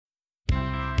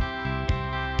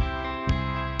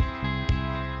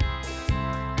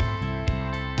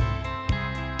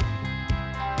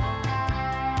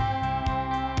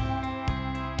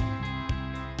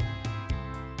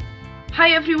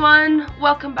Hi everyone,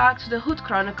 welcome back to the Hood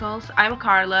Chronicles. I'm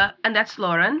Carla, and that's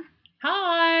Lauren.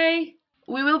 Hi!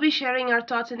 We will be sharing our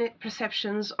thoughts and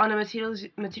perceptions on the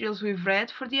materials we've read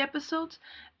for the episode.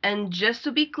 And just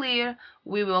to be clear,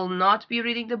 we will not be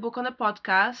reading the book on the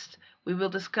podcast. We will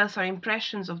discuss our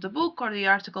impressions of the book or the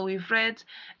article we've read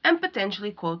and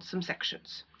potentially quote some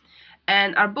sections.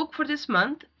 And our book for this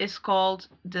month is called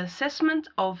The Assessment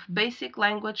of Basic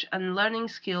Language and Learning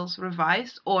Skills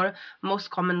Revised, or most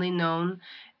commonly known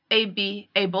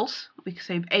ABLES. We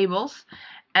say ABLES.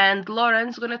 And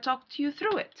Lauren's going to talk to you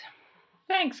through it.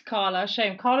 Thanks, Carla.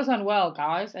 Shame. Carla's unwell,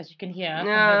 guys, as you can hear from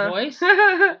her voice.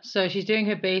 So she's doing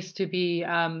her best to be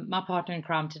my partner in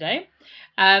crime today.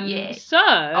 Yeah, So,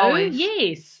 always.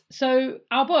 yes. So,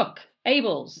 our book,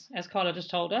 Ables, as Carla just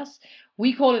told us,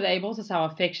 we call it Ables. It's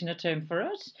our affectionate term for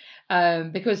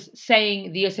it, because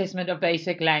saying the assessment of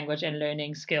basic language and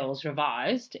learning skills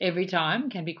revised every time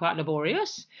can be quite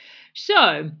laborious.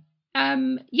 So,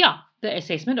 the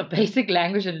assessment of basic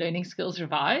language and learning skills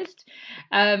revised.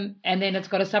 And then it's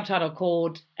got a subtitle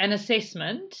called An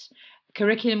Assessment,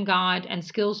 Curriculum Guide and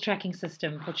Skills Tracking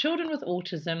System for Children with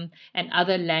Autism and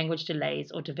Other Language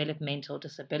Delays or Developmental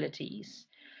Disabilities.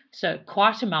 So,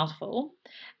 quite a mouthful.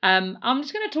 I'm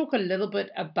just going to talk a little bit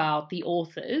about the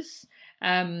authors.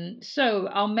 So,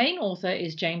 our main author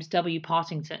is James W.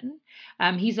 Partington.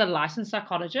 He's a licensed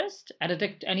psychologist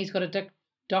and he's got a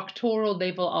doctoral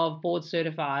level of board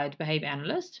certified behavior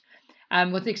analyst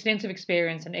with extensive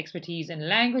experience and expertise in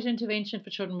language intervention for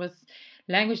children with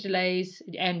language delays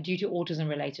and due to autism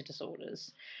related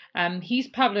disorders. He's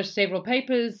published several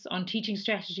papers on teaching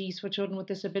strategies for children with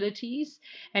disabilities,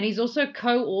 and he's also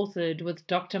co authored with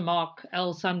Dr. Mark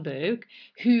L. Sundberg,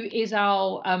 who is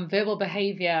our verbal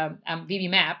behavior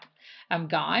VB-MAP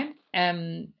guy,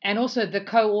 and also the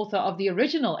co author of the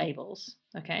original ABLES.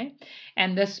 Okay.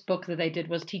 And this book that they did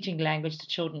was Teaching Language to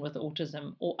Children with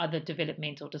Autism or Other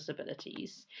Developmental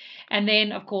Disabilities. And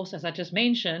then, of course, as I just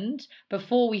mentioned,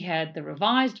 before we had the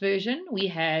revised version, we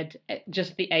had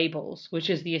just the ABLES, which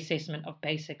is the assessment of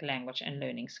basic language and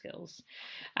learning skills.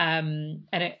 And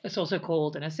it's also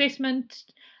called an assessment,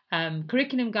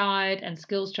 curriculum guide, and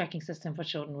skills tracking system for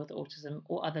children with autism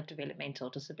or other developmental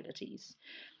disabilities.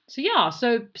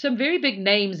 So some very big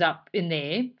names up in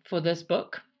there for this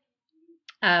book.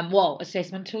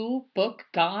 Assessment tool, book,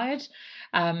 guide,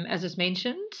 as is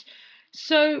mentioned.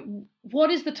 So,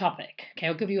 what is the topic? Okay,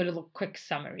 I'll give you a little quick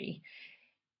summary.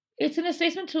 It's an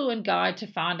assessment tool and guide to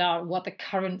find out what the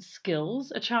current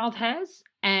skills a child has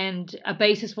and a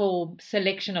basis for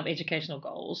selection of educational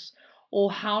goals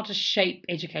or how to shape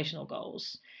educational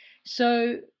goals.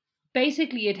 So,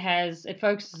 basically, it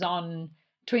focuses on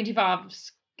 25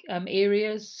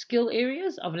 skill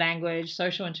areas of language,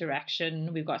 social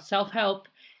interaction. We've got self-help,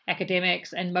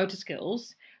 academics, and motor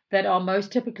skills that are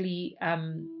most typically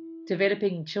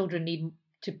developing children need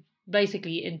to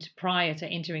basically prior to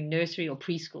entering nursery or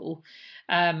preschool.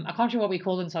 I can't remember what we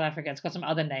call it in South Africa. It's got some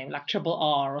other name like triple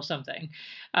R or something.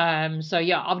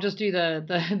 I'll just do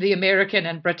the American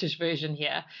and British version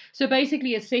here. So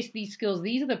basically assess these skills.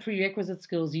 These are the prerequisite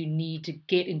skills you need to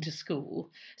get into school.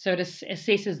 So it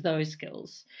assesses those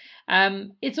skills.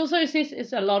 It's also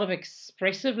it's a lot of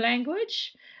expressive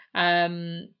language.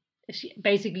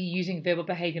 Basically using verbal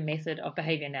behavior method of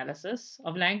behavior analysis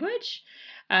of language,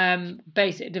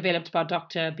 developed by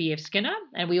Dr. B.F. Skinner,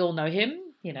 and we all know him,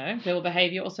 verbal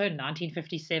behavior also,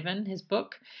 1957, his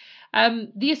book.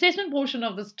 The assessment portion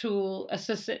of this tool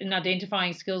assists in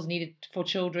identifying skills needed for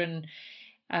children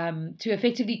to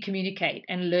effectively communicate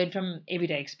and learn from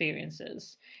everyday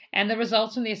experiences. And the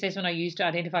results from the assessment are used to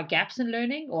identify gaps in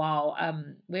learning or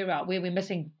where we're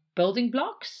missing building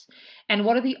blocks and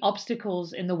what are the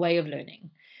obstacles in the way of learning.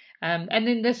 And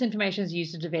then this information is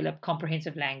used to develop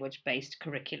comprehensive language-based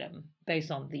curriculum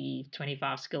based on the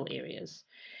 25 skill areas.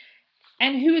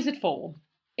 And who is it for?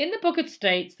 In the book, it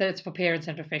states that it's for parents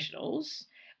and professionals.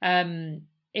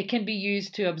 It can be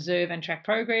used to observe and track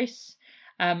progress.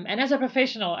 And as a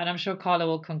professional, and I'm sure Carla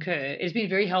will concur, it's been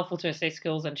very helpful to assess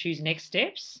skills and choose next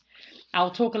steps.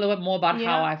 I'll talk a little bit more about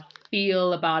how I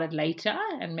feel about it later,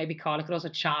 and maybe Carla could also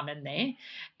chime in there.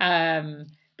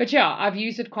 I've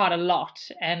used it quite a lot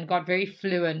and got very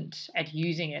fluent at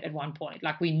using it at one point.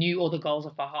 Like we knew all the goals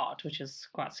of by heart, which is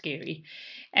quite scary.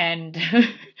 And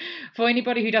for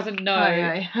anybody who doesn't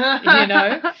know,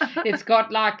 it's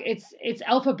got it's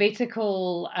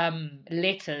alphabetical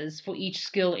letters for each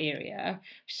skill area.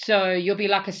 So you'll be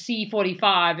like a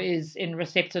C45 is in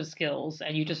receptive skills,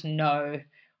 and you just know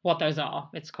what those are.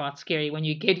 It's quite scary when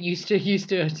you get used to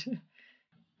it.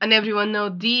 And everyone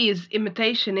knows D is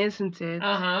imitation, isn't it?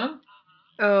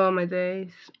 Oh my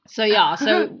days. So yeah,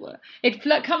 so it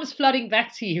comes flooding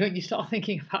back to you when you start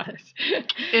thinking about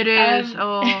it. It is.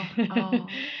 Oh, oh.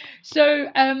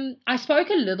 I spoke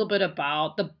a little bit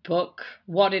about the book,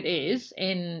 what it is,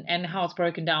 in and how it's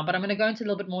broken down, but I'm going to go into a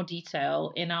little bit more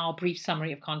detail in our brief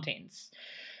summary of contents.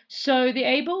 So the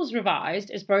Ables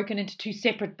Revised is broken into two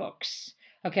separate books.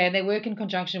 Okay, and they work in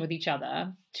conjunction with each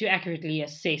other to accurately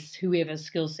assess whoever's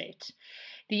skill set.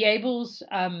 The ABLES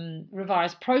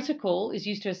revised protocol is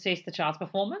used to assess the child's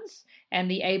performance,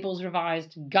 and the ABLES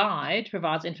revised guide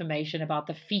provides information about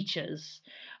the features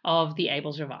of the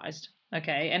ABLES revised.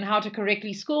 Okay, and how to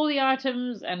correctly score the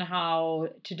items and how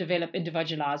to develop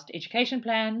individualized education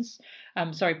plans,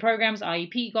 programs,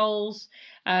 IEP goals.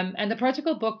 And the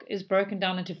protocol book is broken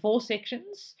down into 4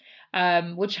 sections,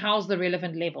 which house the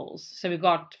relevant levels. So we've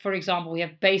got, for example, we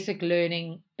have basic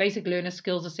learner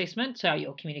skills assessment, so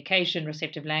your communication,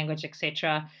 receptive language,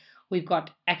 etc. We've got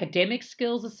academic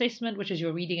skills assessment, which is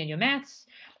your reading and your maths.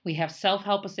 We have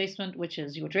self-help assessment, which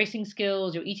is your dressing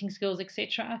skills, your eating skills,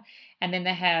 etc. And then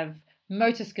they have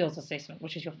motor skills assessment,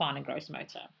 which is your fine and gross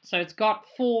motor. So it's got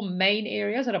 4 main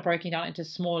areas that are broken down into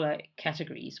smaller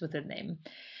categories within them.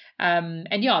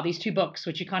 And yeah, these 2 books,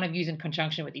 which you kind of use in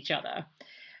conjunction with each other.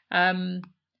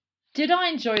 Did I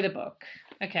enjoy the book?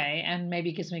 Okay, and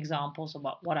maybe give some examples of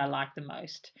what I liked the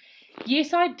most.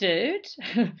 Yes, I did.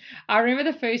 I remember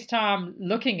the first time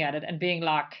looking at it and being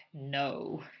like,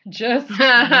 no, just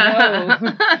no.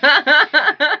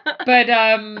 But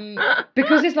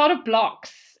because there's a lot of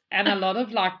blocks and a lot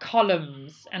of like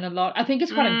columns and I think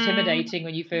it's quite intimidating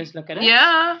when you first look at it.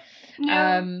 Yeah.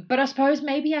 But I suppose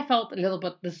maybe I felt a little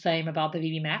bit the same about the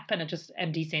VB-MAPP, and I just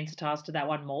am desensitized to that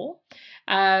one more.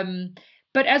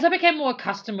 But as I became more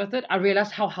accustomed with it, I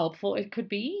realized how helpful it could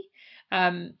be.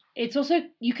 It's also,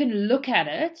 you can look at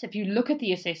it. If you look at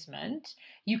the assessment,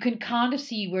 you can kind of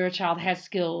see where a child has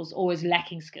skills or is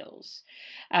lacking skills.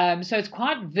 So it's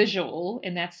quite visual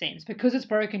in that sense. Because it's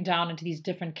broken down into these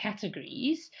different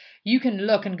categories, you can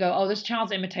look and go, oh, this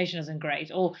child's imitation isn't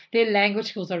great, or their language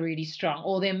skills are really strong,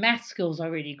 or their math skills are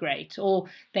really great, or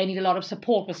they need a lot of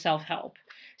support with self-help.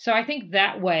 So I think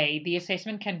that way the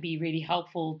assessment can be really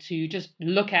helpful to just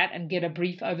look at and get a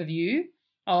brief overview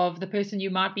of the person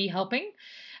you might be helping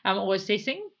or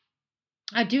assessing.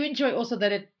 I do enjoy also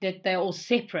that they're all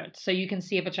separate, so you can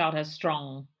see if a child has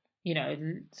strong,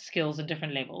 skills at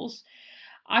different levels.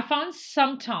 I find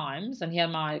sometimes, and here are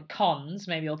my cons,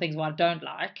 maybe, or things what I don't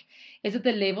like, is that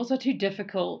the levels are too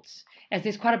difficult, as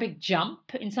there's quite a big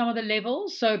jump in some of the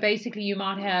levels. So basically, you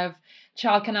might have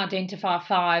child can identify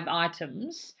 5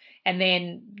 items, and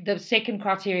then the second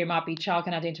criteria might be child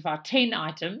can identify 10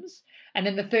 items, and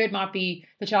then the third might be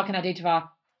the child can identify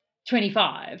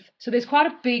 25. So there's quite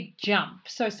a big jump.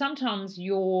 So sometimes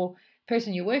your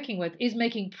person you're working with is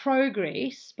making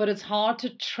progress, but it's hard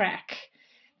to track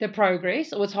the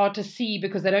progress, or it's hard to see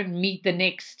because they don't meet the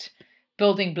next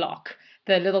building block,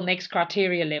 the little next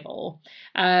criteria level.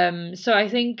 So I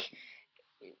think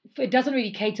it doesn't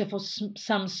really cater for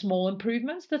some small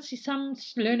improvements that some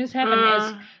learners have. And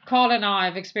as Carl and I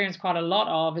have experienced quite a lot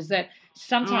of, is that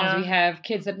sometimes we have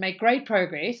kids that make great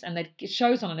progress and that it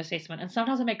shows on an assessment, and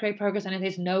sometimes they make great progress and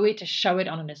there's nowhere to show it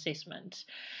on an assessment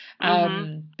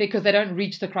because they don't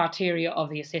reach the criteria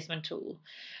of the assessment tool.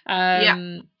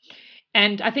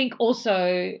 And I think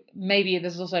also, maybe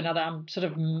this is also another, I'm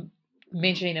sort of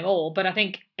mentioning them all, but I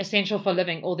think Essential for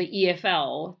Living, or the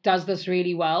EFL, does this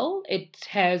really well. It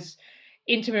has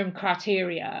interim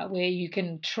criteria where you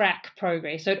can track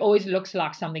progress, so it always looks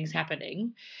like something's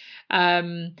happening.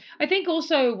 I think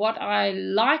also what I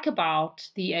like about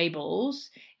the ABLES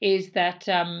is that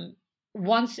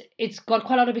once it's got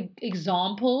quite a lot of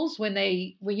examples when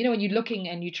you're looking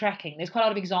and you're tracking, there's quite a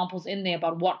lot of examples in there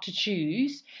about what to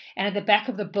choose. And at the back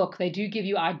of the book, they do give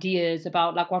you ideas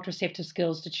about like what receptive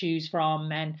skills to choose from.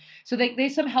 And so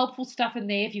there's some helpful stuff in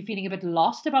there if you're feeling a bit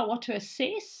lost about what to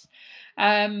assess.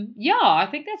 I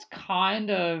think that's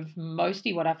kind of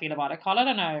mostly what I feel about it. Carl, I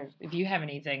don't know if you have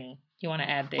anything you want to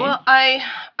add there. Well, I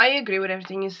agree with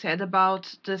everything you said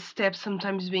about the steps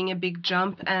sometimes being a big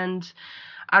jump. And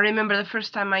I remember the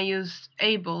first time I used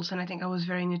ABLES, and I think I was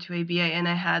very new to ABA, and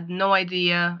I had no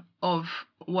idea of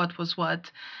what was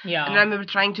what. Yeah. And I remember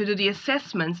trying to do the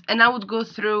assessments, and I would go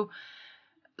through,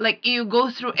 like, you go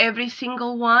through every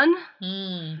single one,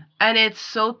 and it's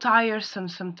so tiresome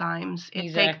sometimes.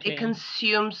 It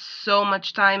consumes so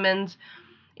much time, and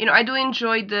I do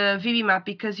enjoy the VB-MAPP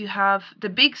because you have the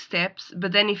big steps,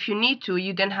 but then if you need to,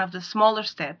 you then have the smaller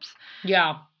steps.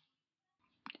 Yeah.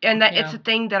 And it's a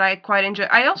thing that I quite enjoy.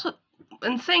 I also,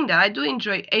 in saying that, I do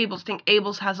enjoy ABLES. I think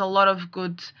ABLES has a lot of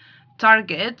good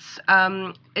targets.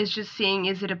 It's just seeing,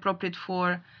 is it appropriate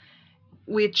for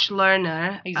which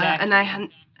learner. Exactly. And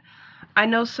I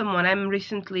know someone I'm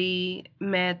recently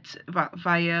met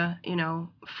via,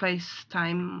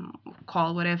 FaceTime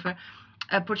call, whatever,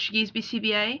 a Portuguese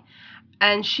BCBA,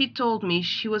 and she told me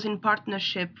she was in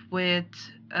partnership with,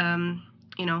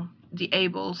 the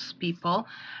ABLES people,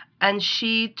 and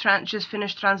she just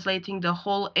finished translating the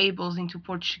whole ABLES into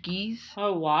Portuguese.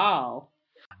 Oh, wow.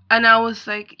 And I was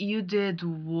like, you did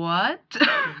what?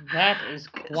 That is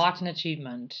quite an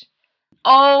achievement.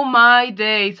 Oh my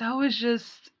days. I was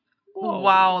just, Whoa.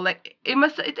 wow. Like, it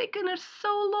must have taken her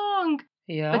so long.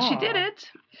 Yeah. But she did it.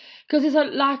 Because it's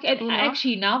and You know?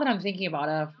 actually, now that I'm thinking about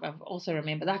it, I've also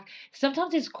remembered that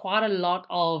sometimes there's quite a lot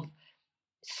of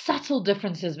subtle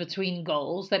differences between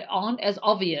goals that aren't as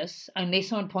obvious unless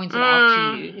someone points it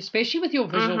out to you, especially with your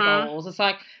visual goals. It's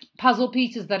like puzzle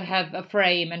pieces that have a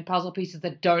frame and puzzle pieces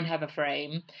that don't have a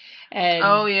frame. And,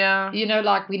 Oh, yeah.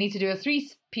 like we need to do a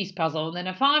 3-piece puzzle and then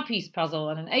a 5-piece puzzle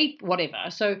and an 8, whatever.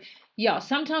 So, yeah,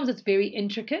 sometimes it's very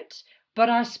intricate, but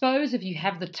I suppose if you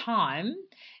have the time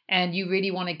and you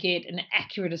really want to get an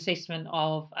accurate assessment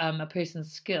of a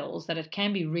person's skills, that it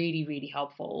can be really, really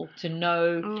helpful to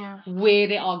know where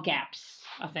there are gaps,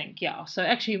 I think. Yeah. So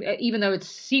actually, even though it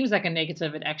seems like a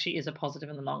negative, it actually is a positive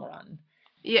in the long run.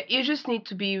 Yeah, you just need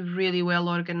to be really well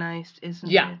organized, isn't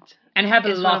it? Yeah. And have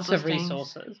It's lots one of those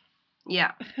resources.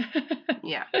 Yeah.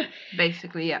 Yeah.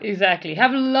 Basically, yeah. Exactly.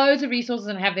 Have loads of resources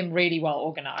and have them really well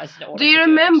organized in order Do you to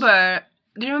remember?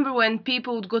 Do you remember when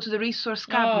people would go to the resource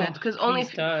cabinet because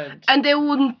don't. and they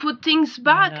wouldn't put things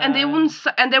back, and they No. wouldn't,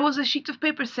 and there was a sheet of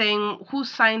paper saying who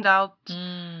signed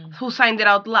it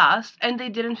out last, and they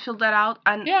didn't fill that out,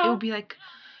 and it would be like,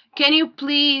 can you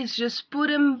please just put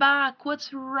them back?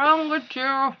 What's wrong with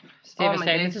you? It's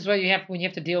devastating. This is what you have when you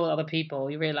have to deal with other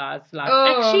people. You realize,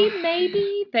 actually,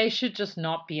 maybe they should just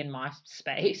not be in my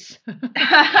space. So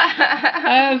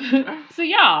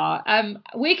yeah,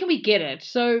 where can we get it?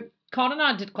 So Carl and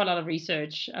I did quite a lot of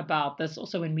research about this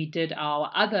also when we did our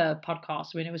other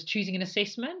podcast when it was choosing an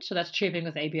assessment. So that's Chirping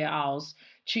with ABO Owls,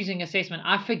 choosing assessment.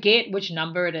 I forget which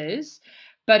number it is,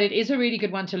 but it is a really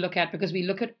good one to look at because we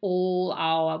look at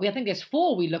I think there's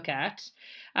 4 we look at,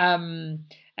 and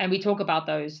we talk about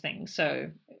those things. So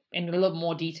in a little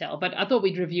more detail, but I thought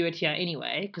we'd review it here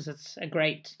anyway because it's a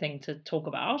great thing to talk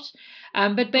about.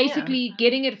 But basically,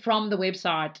 getting it from the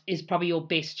website is probably your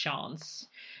best chance.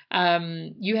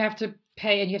 You have to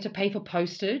pay, and you have to pay for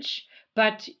postage,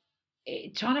 but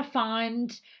trying to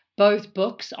find both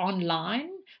books online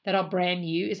that are brand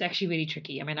new is actually really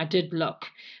tricky. I mean, I did look,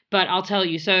 but I'll tell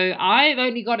you. So I've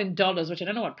only got in dollars, which I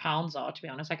don't know what pounds are, to be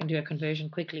honest. I can do a conversion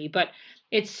quickly, but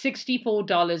it's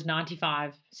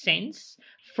 $64.95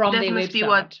 from their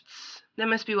website. That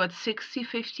must be what,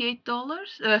 $58,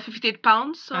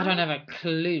 £58. Sorry? I don't have a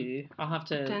clue. I'll have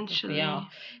to potentially. Yeah.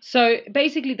 So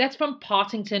basically, that's from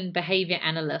Partington Behavior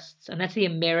Analysts, and that's the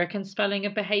American spelling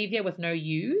of behavior with no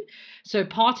U. So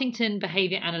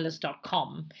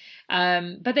partingtonbehavioranalyst.com.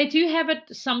 But they do have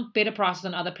some better prices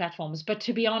on other platforms. But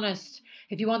to be honest,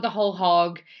 if you want the whole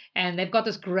hog, and they've got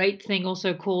this great thing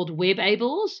also called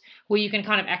WebABLES, where you can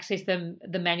kind of access the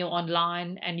manual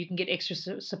online and you can get extra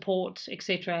support,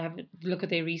 etc. Have a look at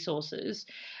their resources,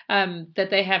 that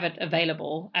they have it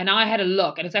available. And I had a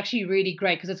look, and it's actually really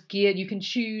great because it's geared. You can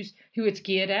choose who it's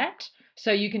geared at.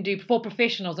 So you can do for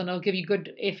professionals, and it'll give you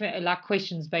good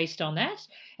questions based on that.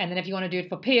 And then if you want to do it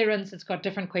for parents, it's got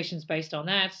different questions based on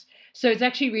that. So it's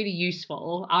actually really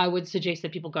useful. I would suggest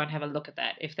that people go and have a look at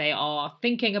that. If they are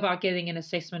thinking about getting an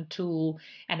assessment tool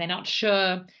and they're not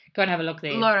sure, go and have a look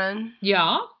there. Lauren.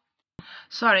 Yeah?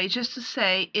 Sorry, just to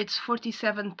say, it's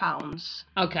 £47.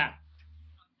 Okay.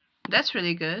 That's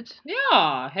really good.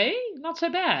 Yeah, hey, not so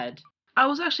bad. I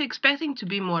was actually expecting to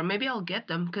be more. Maybe I'll get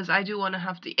them because I do want to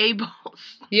have the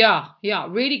ABLES. Yeah,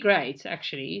 really great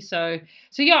actually. So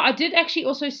yeah, I did actually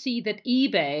also see that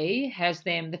eBay has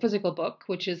them, the physical book,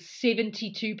 which is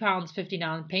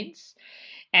 £72.59,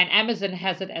 and Amazon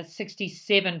has it at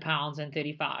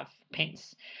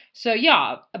 £67.35. So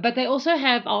yeah, but they also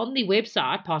have on the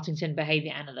website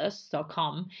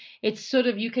partingtonbehavioranalyst.com. It's sort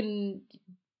of you can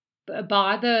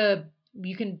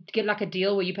get like a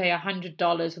deal where you pay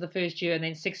 $100 for the first year and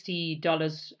then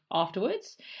 $60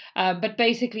 afterwards. But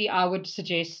basically, I would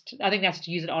suggest, I think that's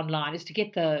to use it online, is to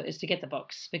get the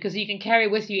books, because you can carry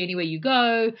with you anywhere you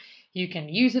go. You can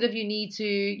use it if you need to.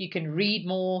 You can read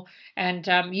more, and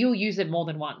you'll use it more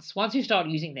than once. Once you start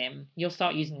using them, you'll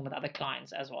start using them with other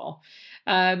clients as well.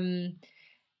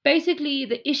 Basically,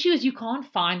 the issue is you can't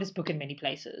find this book in many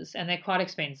places, and they're quite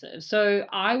expensive. So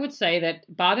I would say that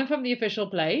buy them from the official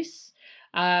place.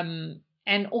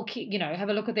 and or have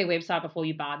a look at their website before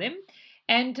you buy them,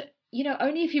 and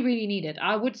only if you really need it.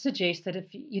 I would suggest that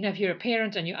if you're a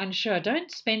parent and you're unsure,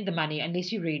 don't spend the money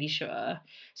unless you're really sure.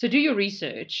 So do your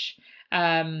research.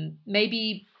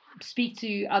 Maybe speak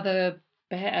to other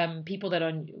people that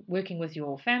are working with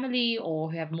your family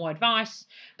or who have more advice.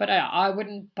 But I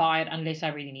wouldn't buy it unless I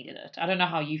really needed it. I don't know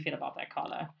how you feel about that,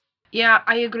 Carla. Yeah,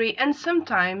 I agree. And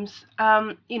sometimes,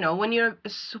 when you're a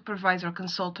supervisor,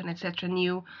 consultant, etc., and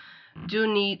you do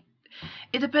need,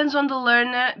 it depends on the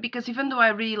learner, because even though I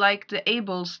really like the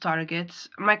ABLES targets,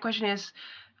 my question is,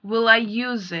 will I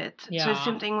use it? So it's Yeah.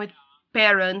 same thing with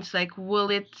parents, like,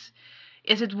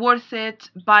 is it worth it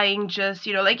buying just,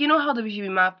 how the BVB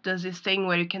map does this thing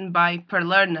where you can buy per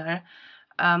learner.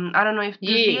 I don't know if,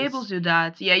 does the ABLES Yes. do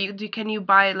that? Yeah, can you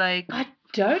buy like, I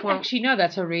don't for, actually know.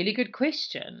 That's a really good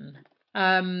question.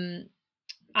 I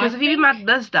because the VB think map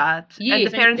does that, and the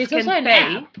yes, and parents there's also can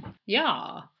an pay. app.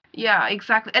 Yeah, Yeah,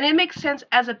 exactly. And it makes sense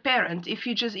as a parent if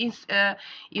you just you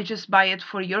just buy it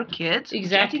for your kid,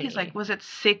 which I think is like, exactly. was it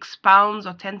 £6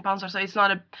 or £10 or so? It's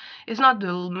not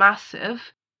the massive,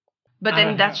 but I then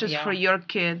don't know. that's just for Yeah, your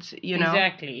kids.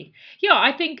 exactly. Yeah,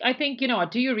 I think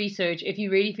what, do your research if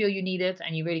you really feel you need it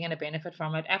and you're really going to benefit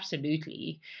from it.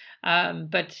 Absolutely.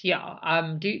 But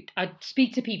yeah, do I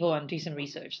speak to people and do some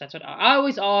research. That's what I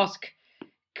always ask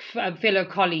fellow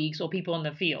colleagues or people in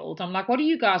the field. I'm like, what do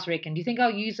you guys reckon? Do you think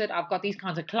I'll use it? I've got these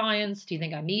kinds of clients. Do you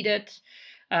think I need it?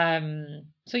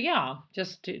 So yeah,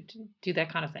 just to do that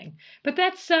kind of thing. But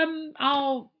that's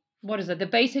our what is it? The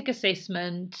basic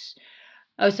assessment.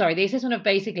 Oh, sorry, the assessment of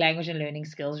basic language and learning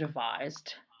skills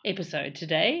revised episode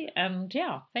today. And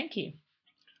yeah, thank you.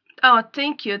 Oh,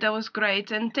 thank you. That was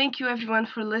great. And thank you everyone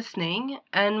for listening.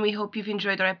 And we hope you've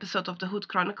enjoyed our episode of the Hood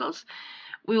Chronicles.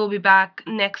 We will be back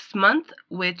next month,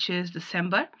 which is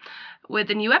December,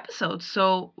 with a new episode.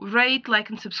 So rate,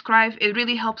 like, and subscribe. It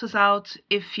really helps us out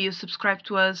if you subscribe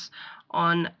to us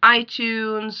on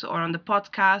iTunes or on the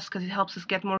podcast, because it helps us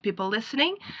get more people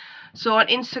listening. So on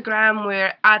Instagram,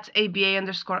 we're at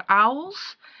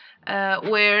ABA_owls.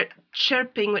 We're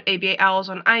chirping with ABA Owls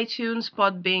on iTunes,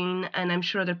 Podbean, and I'm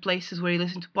sure other places where you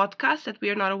listen to podcasts that we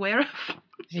are not aware of.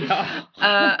 Yeah.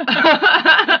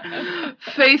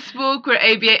 Facebook, we're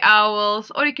ABA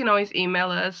Owls, or you can always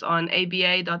email us on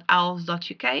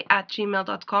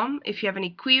aba.owls.uk@gmail.com if you have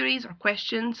any queries or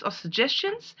questions or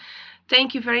suggestions.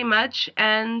 Thank you very much,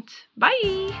 and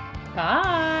bye!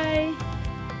 Bye.